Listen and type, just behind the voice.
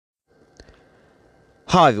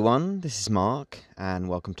Hi everyone, this is Mark, and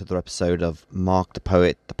welcome to the episode of Mark the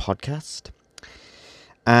Poet, the podcast.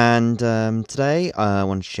 And today I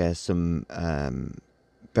want to share some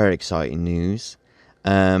very exciting news.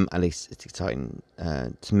 At least it's exciting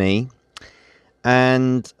to me.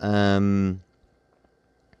 And as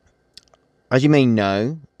you may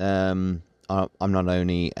know, I'm not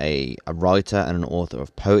only a writer and an author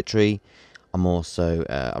of poetry, I'm also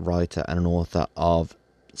a writer and an author of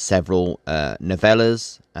several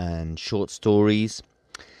novellas and short stories,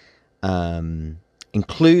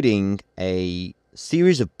 including a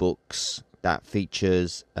series of books that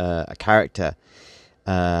features a character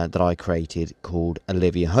that I created called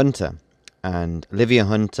Olivia Hunter. And Olivia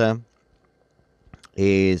Hunter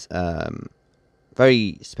is a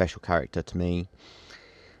very special character to me.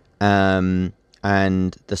 And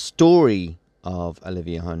the story of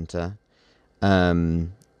Olivia Hunter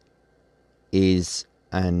is,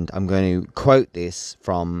 and I'm going to quote this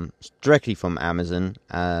directly from Amazon.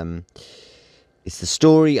 It's the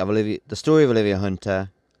story of Olivia Hunter,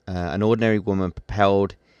 an ordinary woman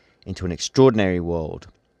propelled into an extraordinary world.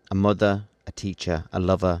 A mother, a teacher, a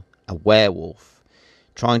lover, a werewolf,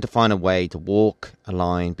 trying to find a way to walk a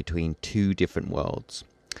line between two different worlds.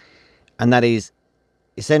 And that is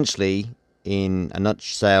essentially, in a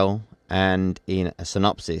nutshell and in a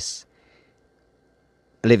synopsis,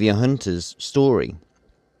 Olivia Hunter's story.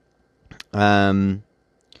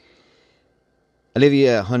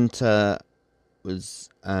 Olivia Hunter was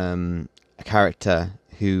a character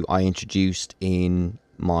who I introduced in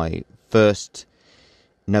my first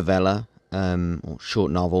novella, or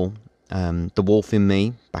short novel, The Wolf in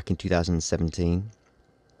Me, back in 2017.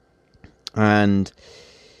 And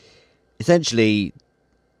essentially,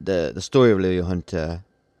 the story of Olivia Hunter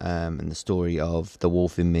and the story of The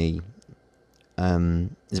Wolf in Me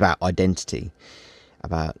is about identity.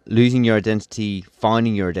 About losing your identity,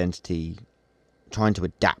 finding your identity, trying to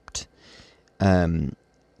adapt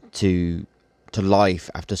to life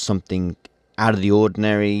after something out of the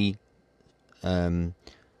ordinary,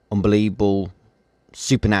 unbelievable,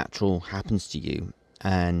 supernatural happens to you,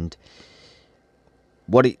 and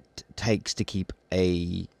what it takes to keep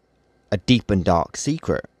a deep and dark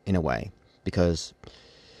secret in a way, because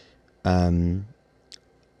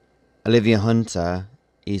Olivia Hunter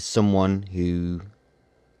is someone who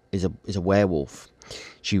is a werewolf.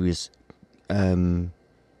 She was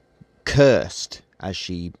cursed, as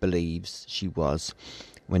she believes she was,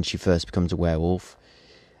 when she first becomes a werewolf.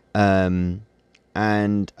 And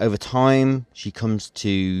over time, she comes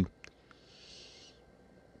to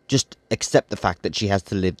just accept the fact that she has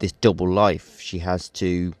to live this double life. She has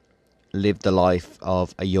to live the life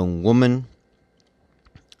of a young woman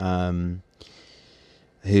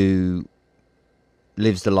who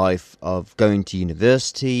lives the life of going to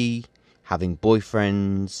university, having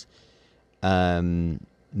boyfriends,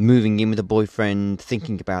 moving in with a boyfriend,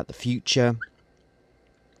 thinking about the future.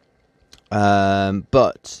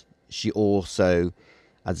 But she also,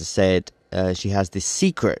 as I said, she has this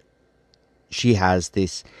secret. She has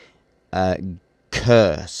this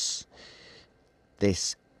curse,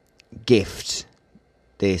 this gift,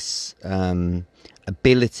 this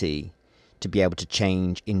ability to be able to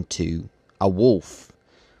change into a wolf.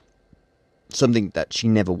 Something that she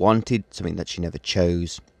never wanted, something that she never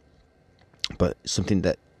chose, but something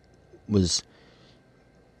that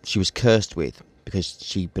she was cursed with, because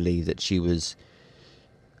she believed that she was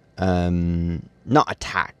not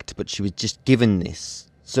attacked, but she was just given this.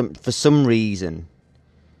 For some reason,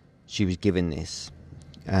 she was given this,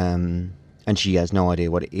 and she has no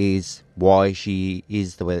idea what it is, why she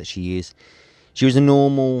is the way that she is. She was a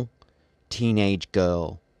normal teenage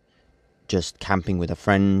girl, just camping with her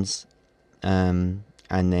friends, and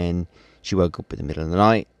then she woke up in the middle of the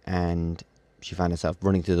night and she found herself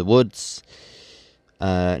running through the woods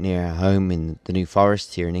near her home in the New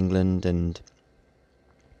Forest here in England. And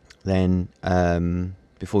then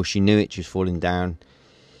before she knew it, she was falling down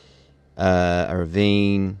a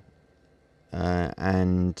ravine,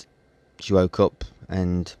 and she woke up,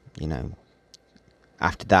 and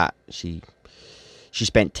after that she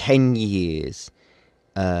spent 10 years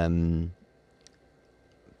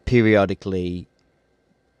periodically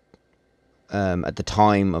at the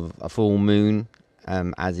time of a full moon,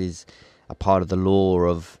 as is a part of the lore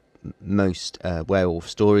of most werewolf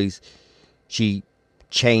stories. She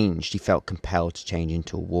felt compelled to change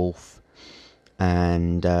into a wolf,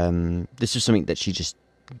 and this was something that she just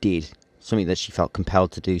did, something that she felt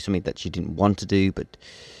compelled to do, something that she didn't want to do, but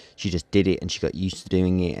she just did it, and she got used to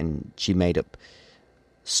doing it, and she made up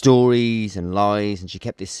stories and lies, and she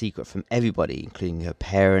kept this secret from everybody, including her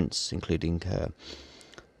parents, including her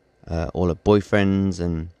all her boyfriends,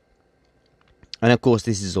 and of course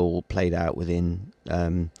this is all played out within,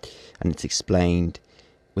 and it's explained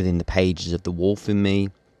within the pages of The Wolf in Me.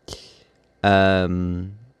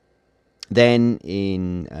 Then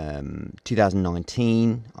in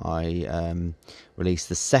 2019, I released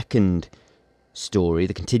the second story,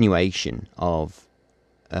 the continuation of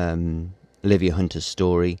Olivia Hunter's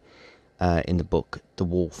story in the book The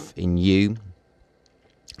Wolf in You.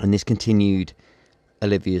 And this continued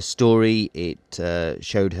Olivia's story. It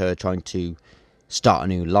showed her trying to start a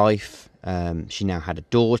new life. She now had a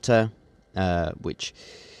daughter, which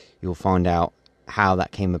you'll find out how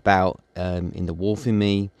that came about in The Wolf in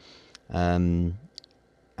Me. And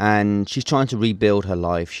she's trying to rebuild her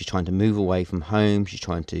life. She's trying to move away from home. She's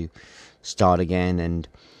trying to start again. And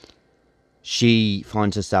she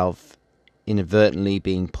finds herself inadvertently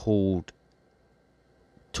being pulled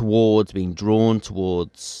towards, being drawn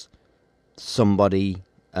towards somebody.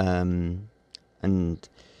 And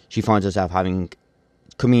she finds herself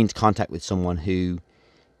coming into contact with someone who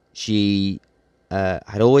she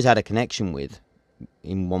had always had a connection with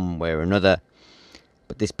in one way or another.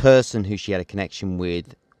 But this person who she had a connection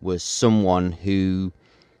with was someone who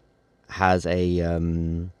has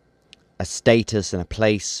a status and a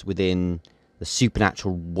place within the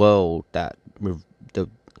supernatural world that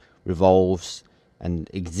revolves and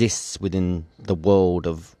exists within the world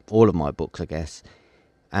of all of my books, I guess.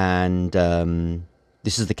 And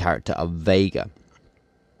this is the character of Vega.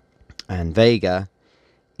 And Vega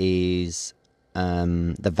is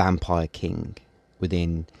the Vampire King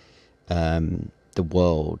within the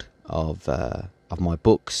world of my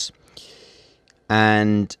books.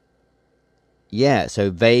 And yeah,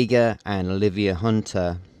 so Vega and Olivia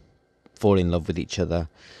Hunter fall in love with each other,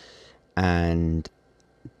 and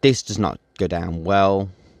this does not go down well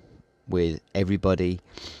with everybody,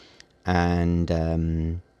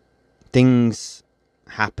 and things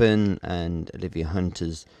happen, and Olivia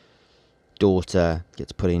Hunter's daughter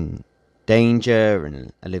gets put in danger,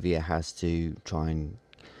 and Olivia has to try and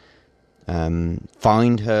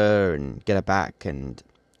find her and get her back, and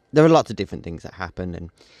there are lots of different things that happen,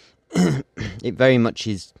 and it very much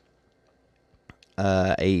is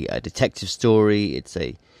a detective story. It's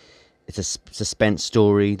a suspense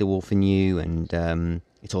story, The Wolf in You, and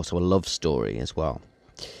it's also a love story as well.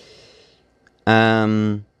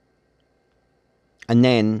 And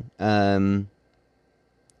then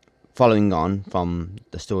following on from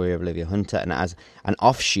the story of Olivia Hunter, and as an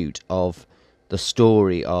offshoot of the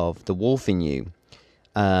story of The Wolf in You,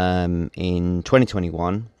 in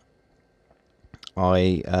 2021,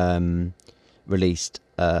 I released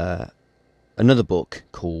another book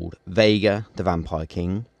called Vega, the Vampire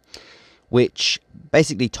King, which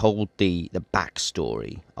basically told the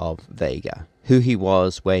backstory of Vega, who he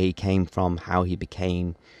was, where he came from, how he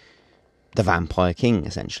became the Vampire King,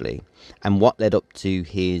 essentially, and what led up to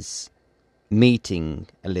his meeting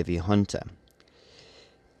Olivia Hunter.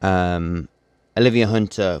 Olivia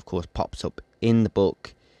Hunter, of course, pops up in the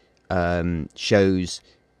book, shows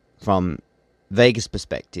from Vega's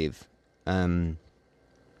perspective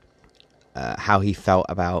how he felt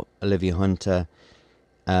about Olivia Hunter,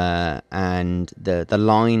 and the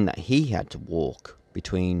line that he had to walk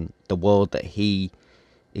between the world that he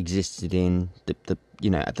existed in, the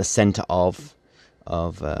at the center of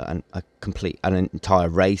an entire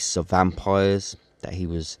race of vampires that he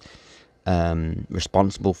was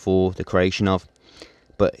responsible for the creation of,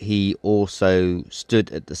 but he also stood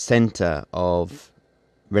at the center of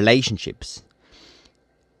relationships,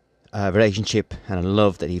 relationship and a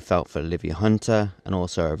love that he felt for Olivia Hunter, and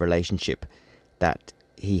also a relationship that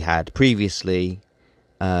he had previously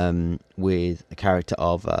with a character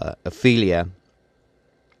of Ophelia,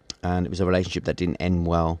 and it was a relationship that didn't end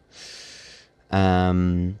well.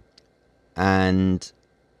 And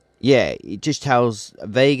yeah, it just tells,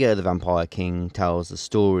 Vega the Vampire King tells the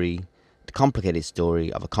story, the complicated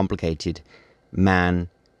story of a complicated man,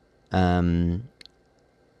 but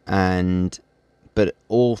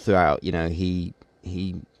all throughout, he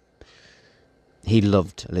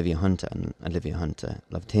loved Olivia Hunter, and Olivia Hunter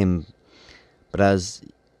loved him. But as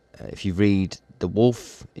if you read The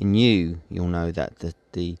Wolf in You, you'll know that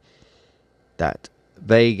that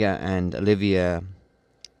Vega and Olivia,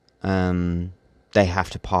 they have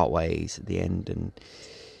to part ways at the end, and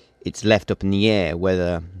it's left up in the air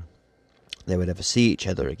whether they would ever see each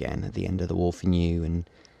other again at the end of The Wolf in You,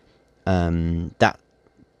 and that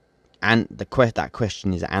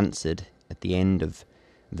question is answered at the end of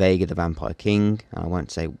Vega the Vampire King. I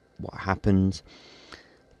won't say what happens,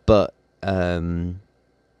 but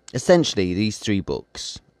essentially these three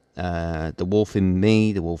books, The Wolf in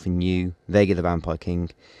Me, The Wolf in You, Vega the Vampire King,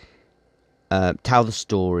 tell the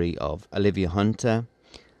story of Olivia Hunter,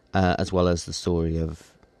 as well as the story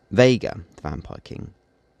of Vega, the Vampire King.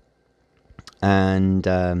 And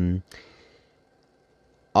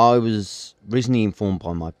I was recently informed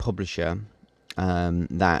by my publisher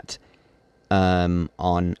that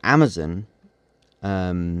on Amazon,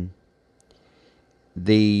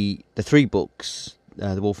 the three books,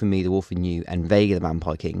 The Wolf in Me, The Wolf in You, and Vega, the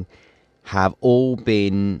Vampire King, have all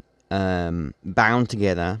been bound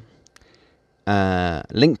together,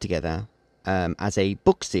 linked together as a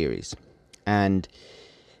book series. And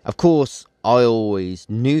of course, I always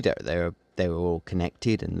knew that they were all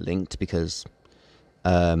connected and linked, because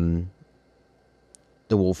The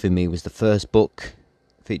Wolf in Me was the first book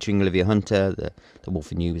featuring Olivia Hunter. The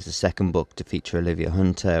Wolf in You was the second book to feature Olivia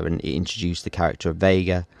Hunter, and it introduced the character of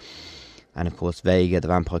Vega. And of course, Vega, the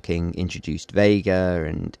Vampire King, introduced Vega,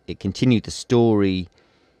 and it continued the story.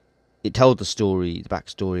 It told the story, the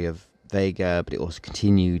backstory of Vega, but it also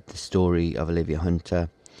continued the story of Olivia Hunter.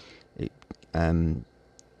 It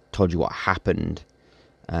told you what happened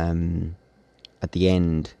at the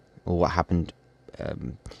end, or what happened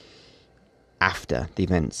after the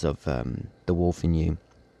events of The Wolf in You.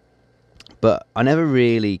 But I never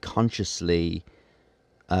really consciously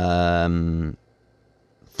thought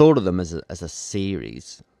of them as a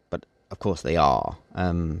series, but of course they are.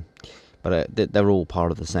 But they're all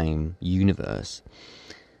part of the same universe,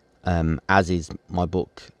 as is my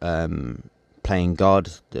book, Playing God.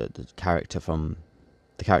 The character from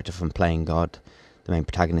Playing God, the main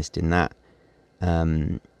protagonist in that,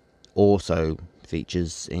 also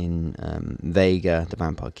features in Vega, the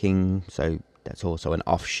Vampire King. So that's also an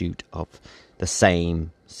offshoot of the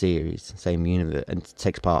same series, same universe, and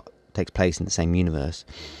takes place in the same universe,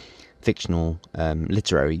 fictional,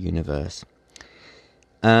 literary universe.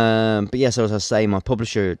 But yes, as I was saying, my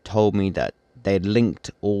publisher told me that they had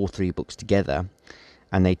linked all three books together,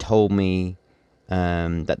 and they told me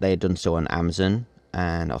that they had done so on Amazon,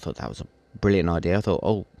 and I thought that was a brilliant idea. I thought,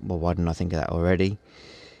 oh, well, why didn't I think of that already?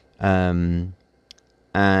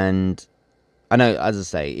 And I know, as I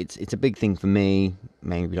say, it's a big thing for me,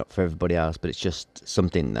 maybe not for everybody else, but it's just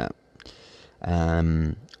something that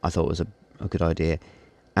I thought was a good idea.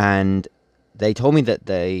 And they told me that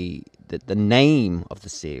the name of the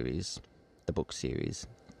series, the book series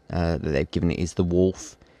that they've given it, is The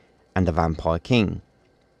Wolf and the Vampire King.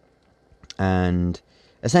 And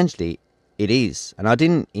essentially, it is. And I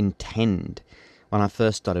didn't intend, when I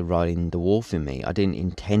first started writing The Wolf in Me, I didn't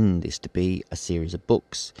intend this to be a series of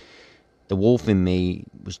books. The Wolf in Me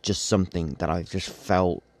was just something that I just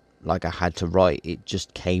felt like I had to write. It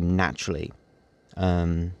just came naturally.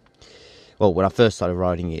 Well, when I first started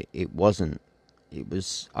writing it, it wasn't. It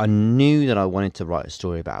was. I knew that I wanted to write a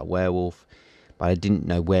story about a werewolf, but I didn't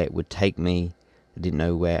know where it would take me. I didn't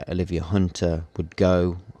know where Olivia Hunter would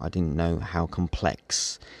go. I didn't know how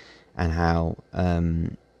complex and how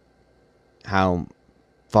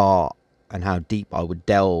far and how deep I would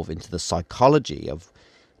delve into the psychology of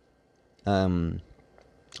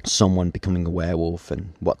someone becoming a werewolf,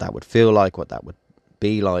 and what that would feel like, what that would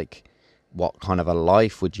be like, what kind of a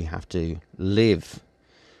life would you have to live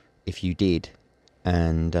if you did.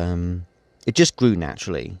 And it just grew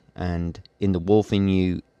naturally. And in The Wolf in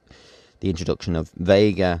You, the introduction of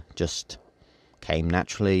Vega just came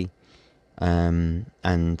naturally, and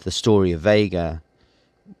the story of Vega,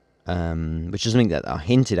 which is something that I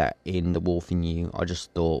hinted at in The Wolf in You. I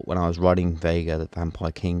just thought, when I was writing Vega, the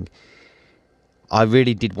Vampire King, I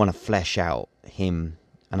really did want to flesh out him,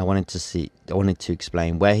 and I wanted to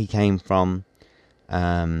explain where he came from,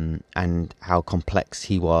 and how complex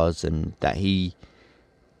he was, and that he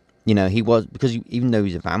was, because even though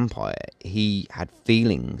he's a vampire, he had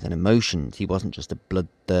feelings and emotions. He wasn't just a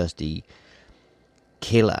bloodthirsty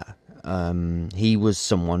killer. He was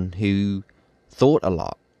someone who thought a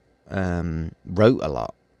lot, wrote a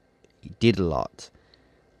lot, he did a lot.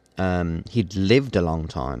 He'd lived a long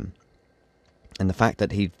time. And the fact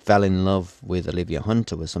that he fell in love with Olivia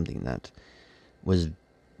Hunter was something that was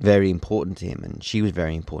very important to him, and she was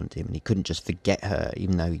very important to him, and he couldn't just forget her,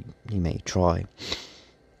 even though he may try.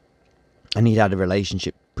 And he'd had a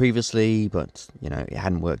relationship previously, but, it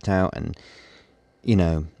hadn't worked out, and,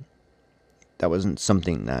 that wasn't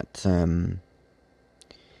something that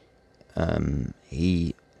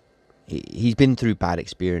he's been through bad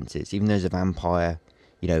experiences. Even though he's a vampire,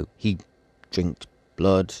 he drinks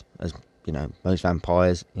blood, as most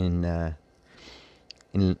vampires in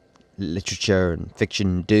literature and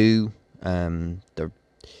fiction do. There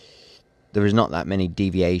is not that many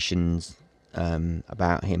deviations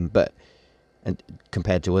about him, but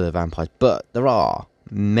compared to other vampires, but there are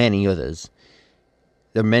many others.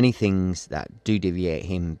 there are many things that do deviate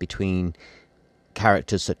him between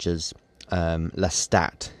characters such as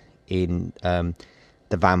Lestat in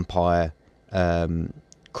the Vampire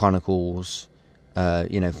Chronicles,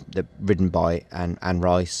 written by Anne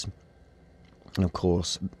Rice, and of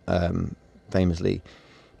course, famously,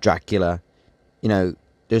 Dracula.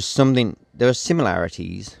 There are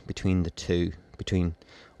similarities between the two, between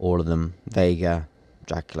all of them, Vega,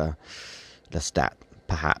 Dracula, Lestat,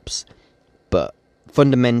 perhaps, but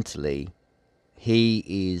fundamentally,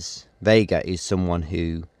 Vega is someone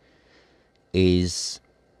who he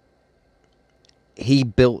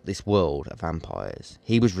built this world of vampires.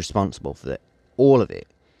 He was responsible for all of it.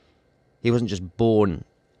 He wasn't just born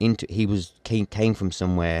into it. He came from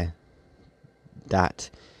somewhere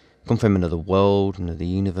come from another world, another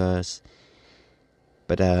universe.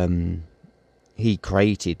 But he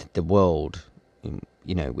created the world,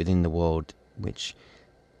 within the world which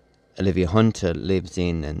Olivia Hunter lives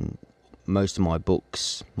in, and most of my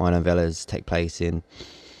books, my novellas, take place in.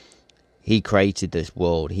 He created this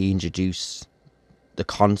world. He introduced the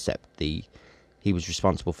concept. He was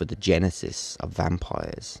responsible for the genesis of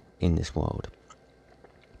vampires in this world.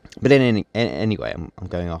 But then, anyway, I'm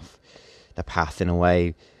going off the path in a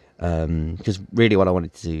way, because really, what I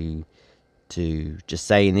wanted to just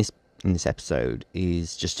say in this episode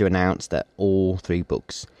is just to announce that all 3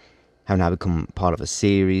 books have now become part of a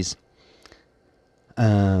series.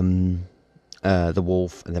 The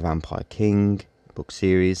Wolf and the Vampire King book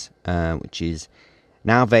series, which is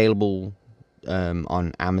now available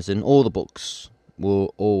on Amazon. All the books were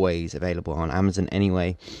always available on Amazon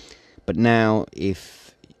anyway, but now,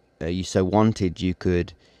 if you so wanted, you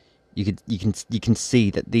can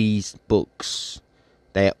see that these books,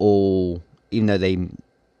 they're all, even though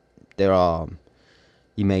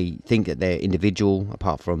you may think that they're individual,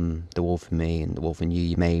 apart from The Wolf and Me and The Wolf and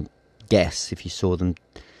You may guess, if you saw them,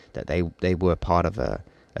 that they were part of a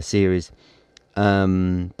series.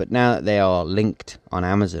 But now that they are linked on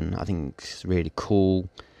Amazon, I think it's really cool.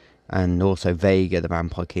 And also Vega, the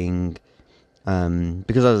Vampire King,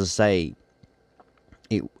 because, as I say,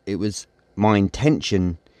 it was my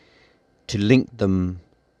intention to link them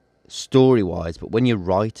story-wise, but when you're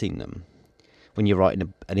writing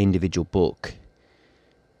an individual book,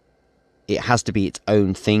 it has to be its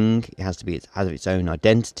own thing. It has its own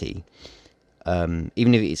identity.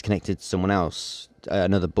 Even if it's connected to someone else,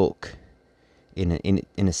 another book in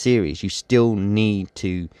a series, you still need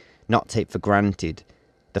to not take for granted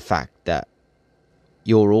the fact that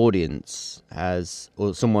your audience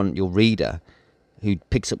your reader who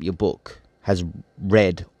picks up your book has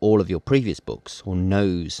read all of your previous books or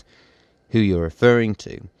knows who you're referring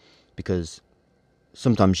to, because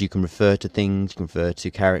sometimes you can refer to things, you can refer to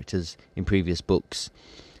characters in previous books,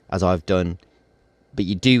 as I've done, but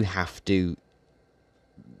you do have to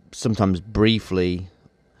sometimes briefly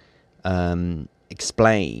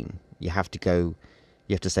explain. You have to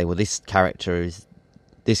say, well, this character is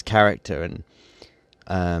this character,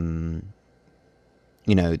 and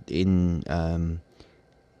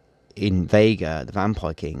in Vega, the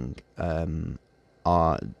Vampire King,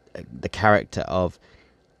 are the character of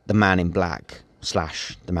the Man in Black /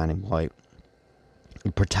 the Man in White,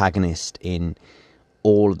 the protagonist in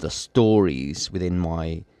all of the stories within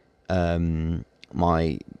my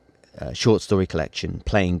short story collection,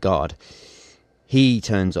 Playing God. He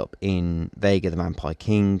turns up in Vega, the Vampire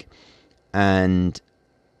King, and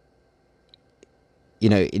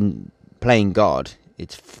in Playing God,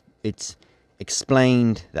 it's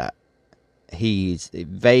explained that he's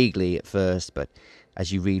vaguely at first, but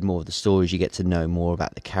as you read more of the stories, you get to know more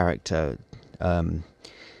about the character of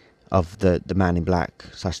the Man in Black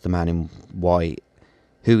 / the Man in White,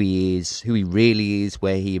 who he is, who he really is,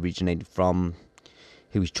 where he originated from,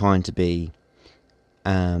 who he's trying to be.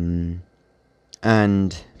 But I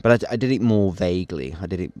did it more vaguely. I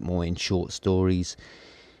did it more in short stories,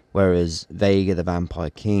 whereas Vega, the Vampire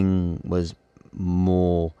King, was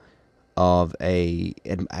more of an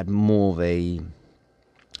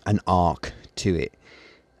arc to it.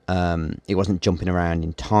 It wasn't jumping around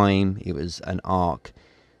in time. It was an arc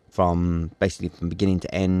from beginning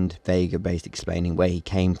to end. Vega basically explaining where he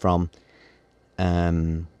came from,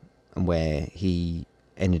 and where he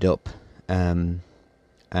ended up, and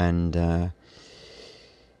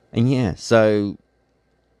yeah. So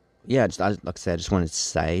yeah, like I said, I just wanted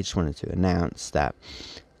to announce that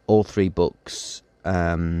all 3 books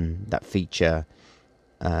that feature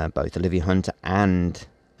both Olivia Hunter and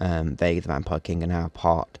Vega the Vampire King are now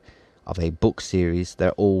part of a book series.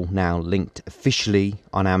 They're all now linked officially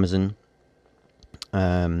on Amazon,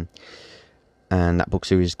 and that book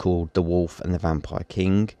series is called The Wolf and the Vampire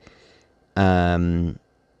King.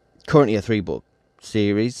 currently a 3-book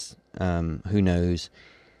series. Who knows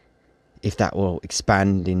if that will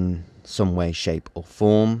expand in some way, shape or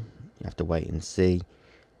form. You have to wait and see.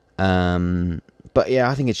 But yeah,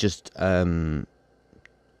 I think it's just I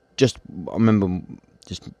remember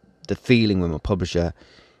just the feeling when my publisher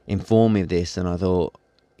informed me of this, and I thought,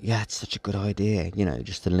 yeah, it's such a good idea,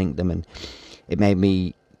 just to link them, and it made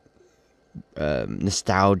me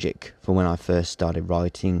nostalgic for when I first started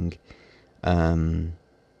writing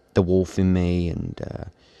The Wolf in Me, and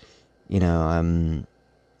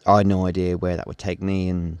I had no idea where that would take me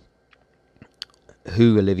and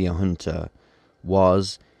who Olivia Hunter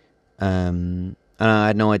was, and I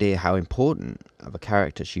had no idea how important of a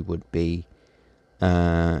character she would be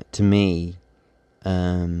to me,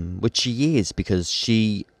 which she is, because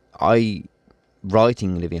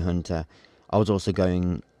writing Olivia Hunter, I was also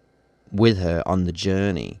going with her on the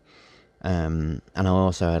journey, and I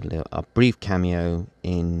also had a brief cameo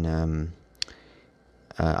in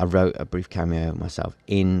I wrote a brief cameo myself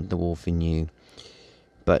in The Wolf in You,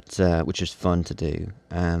 but which was fun to do,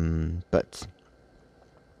 but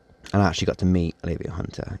and I actually got to meet Olivia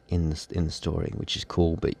Hunter in the story, which is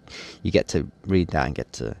cool. But you get to read that and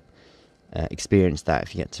get to experience that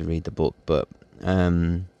if you get to read the book. But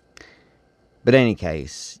in any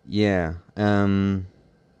case, yeah,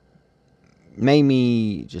 made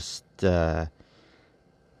me just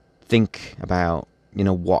think about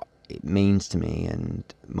what it means to me and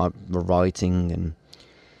my writing, and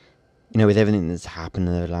with everything that's happened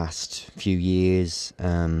in the last few years,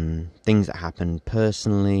 things that happened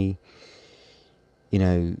personally,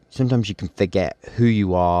 sometimes you can forget who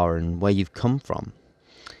you are and where you've come from.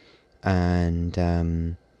 And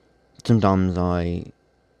sometimes I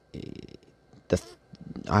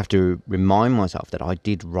have to remind myself that I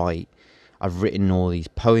did write. I've written all these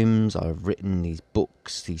poems, I've written these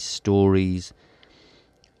books, these stories,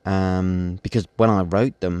 because when I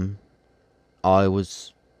wrote them, I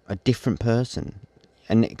was a different person.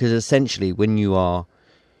 And because essentially when you're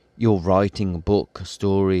writing a book, a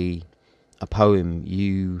story, a poem,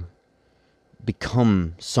 you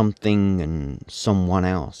become something and someone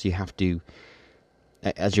else. You have to,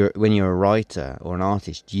 when you're a writer or an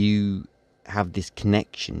artist, you have this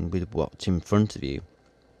connection with what's in front of you.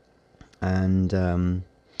 And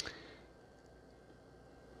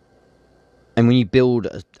when you build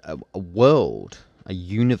a world, a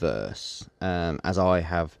universe, as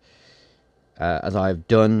I've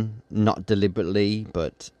done, not deliberately,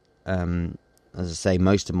 but as I say,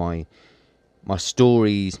 most of my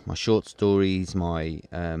stories, my short stories, my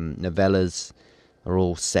novellas are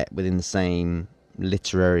all set within the same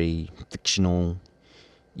literary, fictional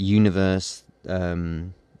universe,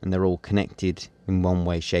 and they're all connected in one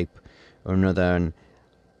way, shape or another, and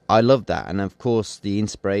I love that. And of course the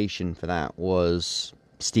inspiration for that was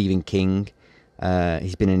Stephen King.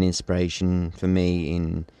 He's been an inspiration for me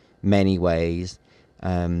in many ways,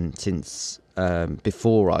 since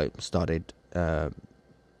before I started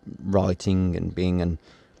writing and being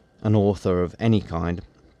an author of any kind.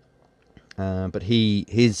 But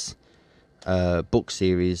his book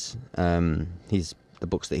series, the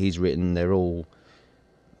books that he's written, they're all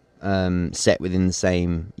set within the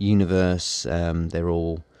same universe.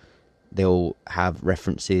 They all have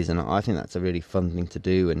references, and I think that's a really fun thing to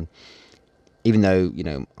do. And even though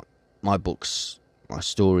my books, my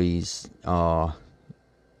stories are,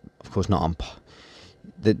 of course, not on.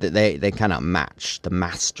 They cannot match the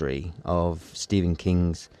mastery of Stephen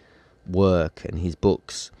King's work and his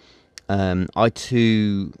books. I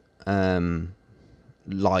too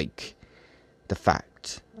like the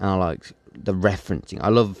fact, and I like the referencing. I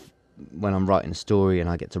love when I'm writing a story and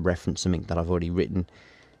I get to reference something that I've already written,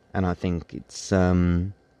 and I think it's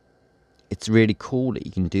really cool that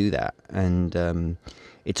you can do that. And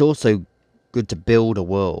it's also good to build a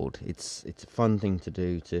world. It's a fun thing to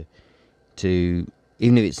do, to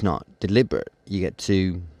even if it's not deliberate, you get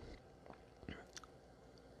to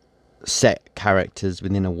set characters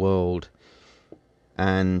within a world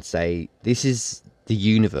and say, this is the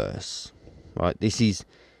universe, right? These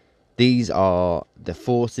are the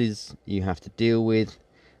forces you have to deal with.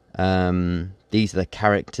 These are the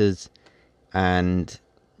characters, and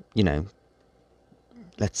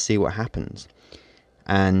let's see what happens.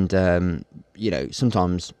 And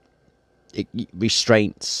sometimes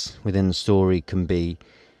restraints within the story can be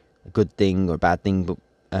a good thing or a bad thing, but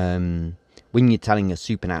when you're telling a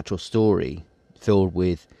supernatural story filled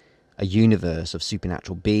with a universe of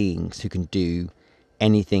supernatural beings who can do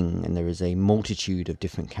anything, and there is a multitude of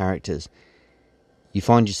different characters, you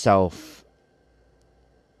find yourself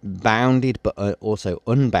bounded but also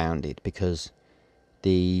unbounded, because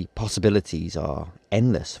the possibilities are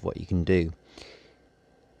endless of what you can do.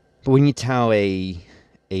 But when you tell a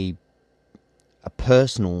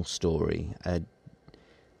personal story, a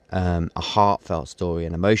heartfelt story,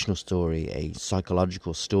 an emotional story, a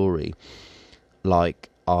psychological story, like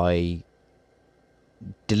I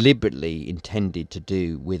deliberately intended to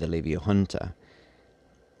do with Olivia Hunter,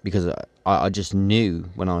 because I just knew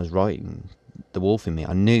when I was writing The Wolf in Me,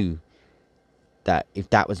 I knew that if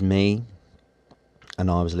that was me and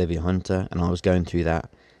I was Olivia Hunter and I was going through that,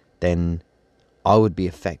 then I would be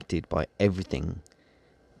affected by everything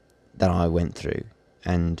that I went through.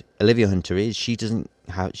 And Olivia Hunter she doesn't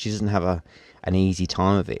have an easy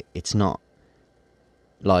time of it. It's not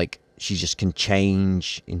like she just can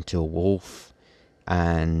change into a wolf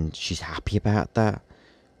and she's happy about that.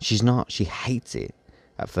 She's not. She hates it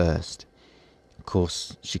at first. Of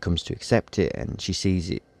course, she comes to accept it and she sees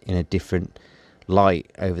it in a different light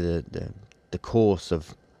over the course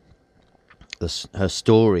of her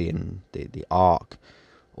story and the arc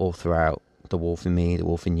all throughout The Wolf in Me, The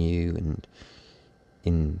Wolf in You, and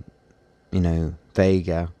in,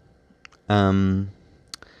 Vega. But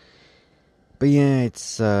yeah,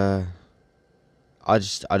 it's I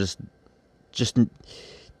just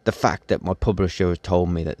the fact that my publisher has told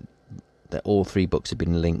me that all 3 books have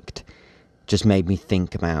been linked just made me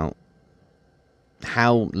think about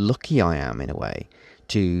how lucky I am, in a way,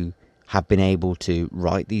 to have been able to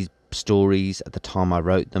write these stories at the time I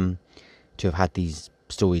wrote them, to have had these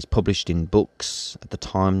stories published in books at the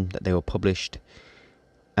time that they were published,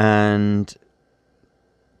 and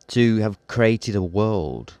to have created a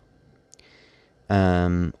world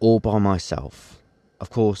all by myself. Of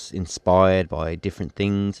course, inspired by different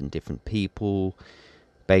things and different people,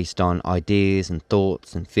 based on ideas and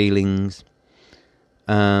thoughts and feelings.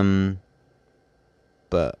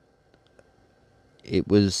 But it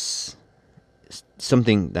was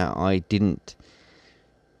something that I didn't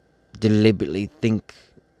deliberately think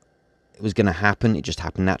it was going to happen. It just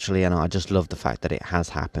happened naturally, and I just love the fact that it has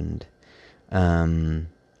happened. And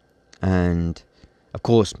of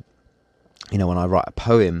course, when I write a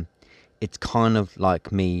poem, it's kind of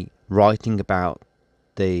like me writing about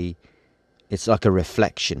it's like a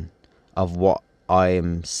reflection of what I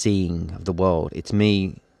am seeing of the world. It's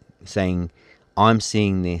me saying, I'm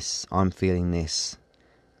seeing this, I'm feeling this,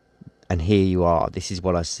 and here you are. This is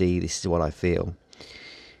what I see, this is what I feel.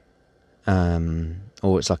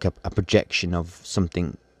 Or it's like a projection of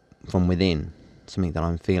something from within, something that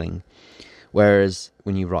I'm feeling. Whereas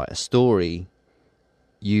when you write a story,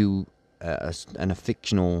 a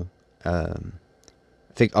fictional a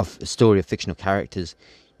story of fictional characters,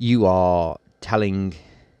 you are telling,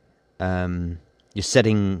 you're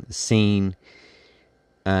setting the scene,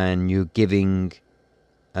 and you're giving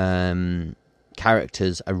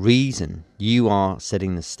characters a reason. You are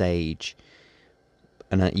setting the stage,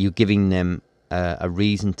 and you're giving them a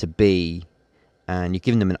reason to be, and you're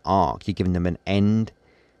giving them an arc, you're giving them an end,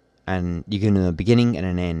 and you're giving them a beginning and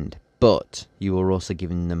an end, but you are also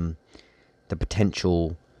giving them the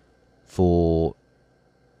potential for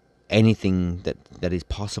anything that is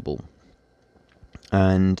possible.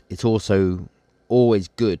 And it's also always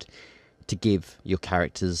good to give your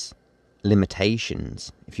characters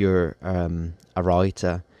limitations. If you're a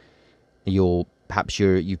writer, you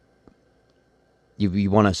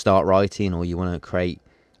want to start writing, or you want to create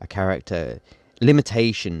a character,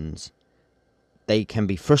 limitations, they can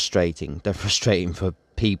be frustrating. They're frustrating for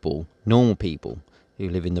people, normal people who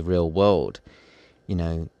live in the real world.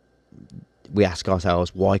 We ask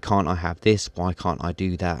ourselves, why can't I have this? Why can't I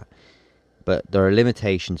do that? But there are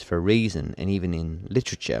limitations for a reason. And even in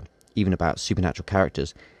literature, even about supernatural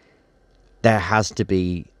characters, there has to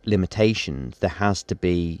be limitations. They have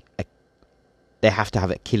to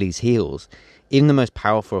have Achilles' heels. Even the most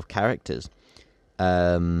powerful of characters,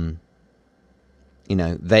 Vega,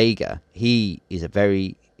 he's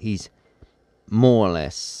more or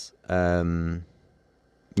less,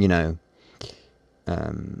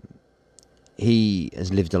 he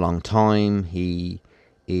has lived a long time. He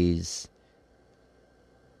is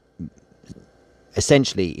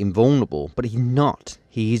essentially invulnerable, but he's not.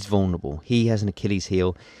 He is vulnerable. He has an Achilles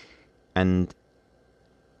heel, and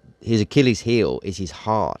his Achilles heel is his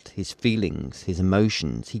heart, his feelings, his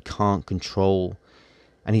emotions. He can't control,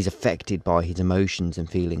 and he's affected by his emotions and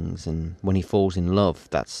feelings. And when he falls in love,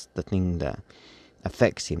 that's the thing that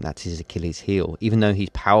affects him. That's his Achilles heel. Even though he's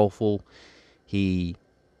powerful, he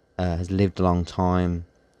has lived a long time.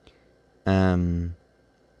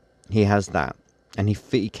 He has that, and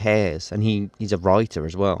he cares, and he's a writer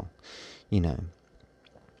as well,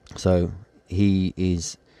 So he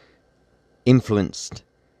is influenced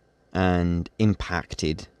and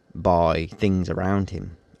impacted by things around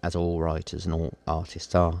him, as all writers and all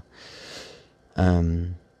artists are.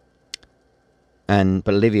 But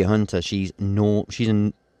Olivia Hunter, she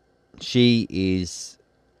is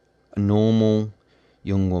a normal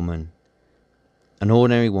young woman, an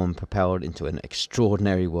ordinary woman propelled into an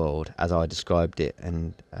extraordinary world, as I described it,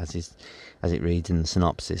 and as it reads in the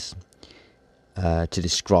synopsis, to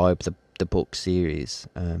describe the book series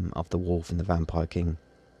of The Wolf and the Vampire King.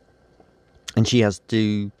 And she has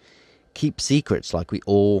to keep secrets, like we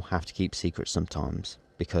all have to keep secrets sometimes,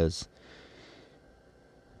 because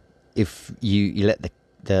if you let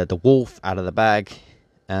the wolf out of the bag,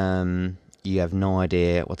 you have no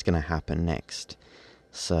idea what's going to happen next.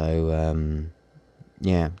 So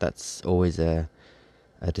yeah, that's always a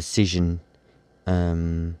decision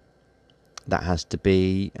that has to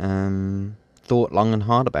be thought long and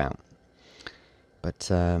hard about. But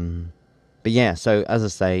yeah, so as I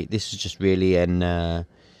say, this is just really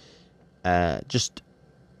just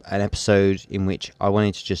an episode in which I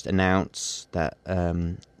wanted to just announce that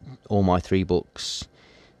all my 3 books,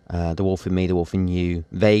 The Wolf in Me, The Wolf in You,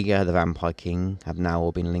 Vega, The Vampire King, have now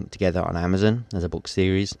all been linked together on Amazon as a book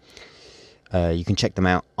series. You can check them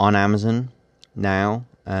out on Amazon now,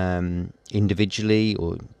 individually,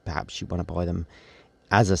 or perhaps you want to buy them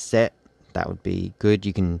as a set. That would be good.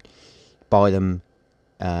 You can buy them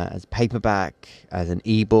as paperback, as an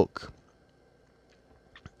ebook,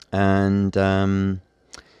 and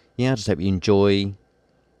yeah, I just hope you enjoy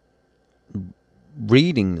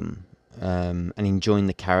reading them and enjoying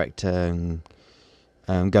the character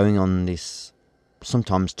and going on this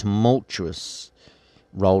sometimes tumultuous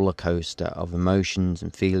roller coaster of emotions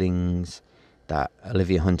and feelings that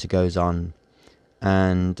Olivia Hunter goes on.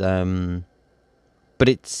 And but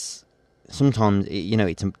it's sometimes,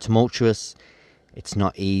 it's tumultuous. It's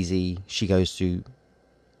not easy. She goes through.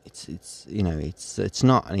 It's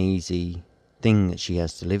not an easy thing that she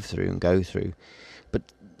has to live through and go through. But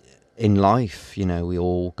in life, we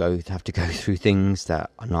all have to go through things that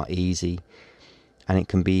are not easy, and it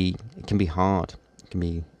can be hard. It can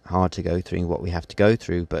be hard to go through what we have to go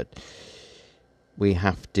through, but we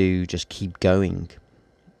have to just keep going,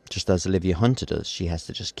 just as Olivia Hunter does. She has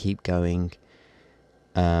to just keep going,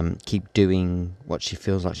 keep doing what she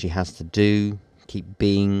feels like she has to do, keep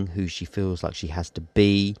being who she feels like she has to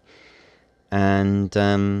be, and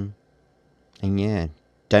yeah,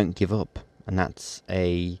 don't give up. And that's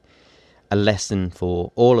a lesson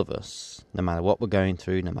for all of us, no matter what we're going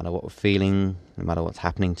through, no matter what we're feeling, no matter what's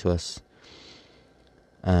happening to us,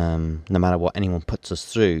 no matter what anyone puts us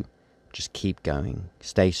through. Just keep going,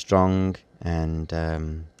 stay strong, and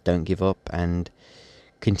don't give up, and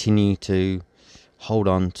continue to hold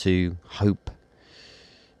on to hope.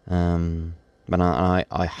 But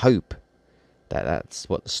I hope that that's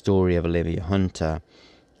what the story of Olivia Hunter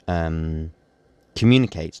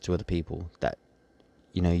communicates to other people, that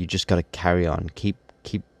you just got to carry on, keep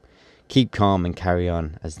calm and carry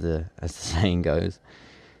on, as the saying goes,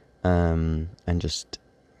 and just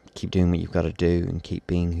keep doing what you've got to do, and keep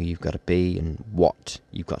being who you've got to be and what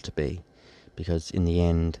you've got to be, because in the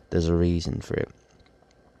end there's a reason for it,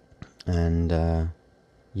 and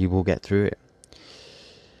you will get through it.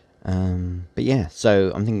 But yeah,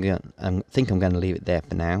 so I think I'm going to leave it there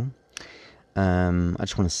for now. I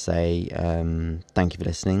just want to say thank you for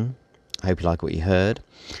listening. I hope you like what you heard,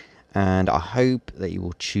 and I hope that you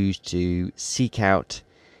will choose to seek out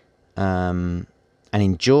and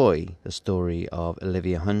enjoy the story of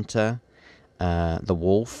Olivia Hunter, The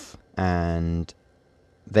Wolf, and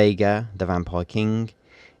Vega, The Vampire King,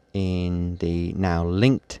 in the now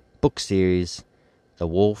linked book series The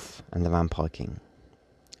Wolf and the Vampire King.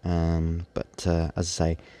 But as I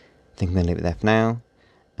say, I think I'm going to leave it there for now,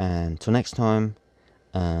 and until next time,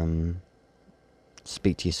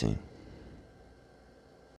 speak to you soon.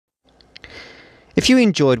 If you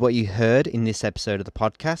enjoyed what you heard in this episode of the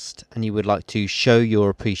podcast and you would like to show your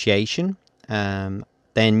appreciation,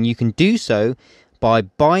 then you can do so by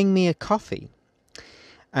buying me a coffee.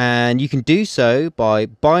 And you can do so by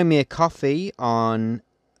buying me a coffee on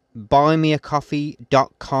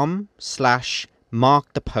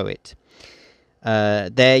buymeacoffee.com/MarkThePoet.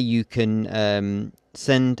 There you can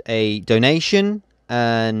send a donation,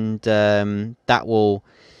 and that will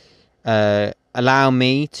allow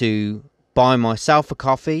me to buy myself a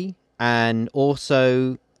coffee, and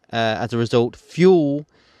also as a result fuel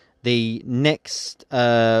the next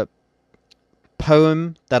poem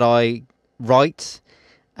that I write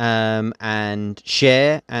and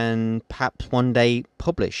share, and perhaps one day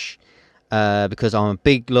publish, because I'm a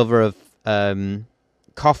big lover of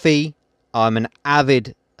coffee. I'm an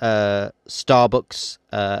avid Starbucks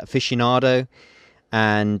aficionado,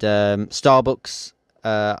 and Starbucks,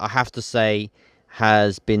 I have to say,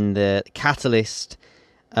 has been the catalyst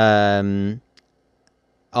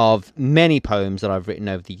of many poems that I've written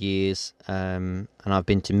over the years, and I've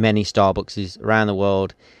been to many Starbucks around the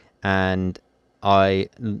world, and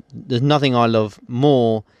there's nothing I love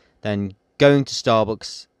more than going to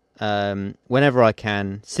Starbucks whenever I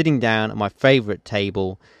can, sitting down at my favourite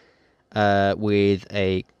table with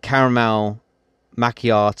a caramel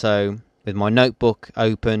macchiato, with my notebook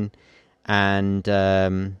open, and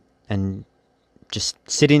just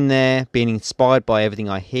sitting there, being inspired by everything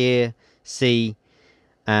I hear, see,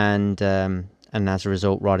 and as a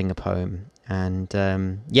result, writing a poem. And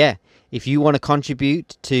if you want to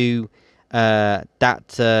contribute to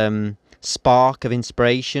that spark of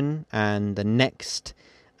inspiration and the next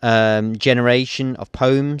generation of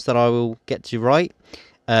poems that I will get to write,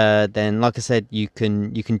 then, like I said, you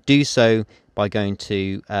can do so by going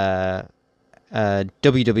to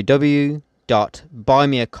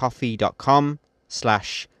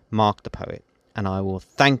www.buymeacoffee.com/markthepoet, and I will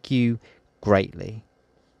thank you greatly.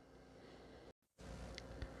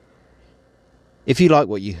 If you like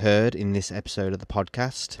what you heard in this episode of the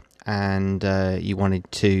podcast, and you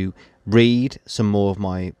wanted to read some more of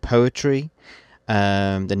my poetry,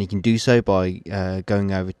 then you can do so by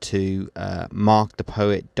going over to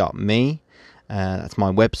markthepoet.me. That's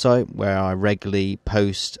my website where I regularly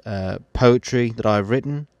post poetry that I've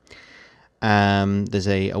written. There's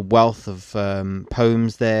a wealth of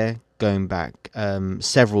poems there going back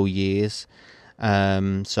several years.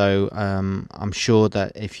 So I'm sure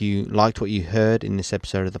that if you liked what you heard in this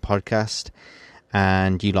episode of the podcast,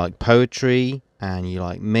 and you like poetry and you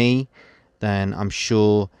like me, then I'm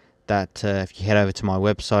sure that if you head over to my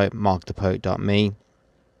website, markthepoet.me,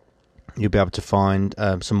 you'll be able to find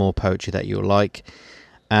some more poetry that you'll like.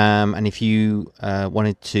 And if you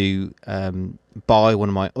wanted to buy one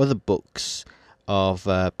of my other books of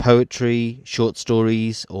poetry, short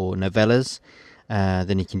stories, or novellas,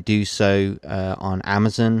 then you can do so on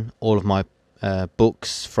Amazon. All of my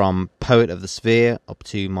books, from Poet of the Sphere up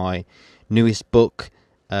to my newest book,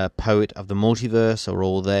 Poet of the Multiverse, are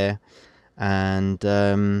all there. And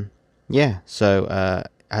so I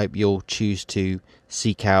hope you'll choose to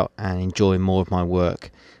seek out and enjoy more of my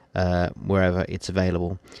work wherever it's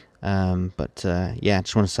available. I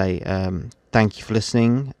just want to say thank you for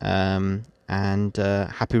listening, and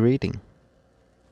happy reading.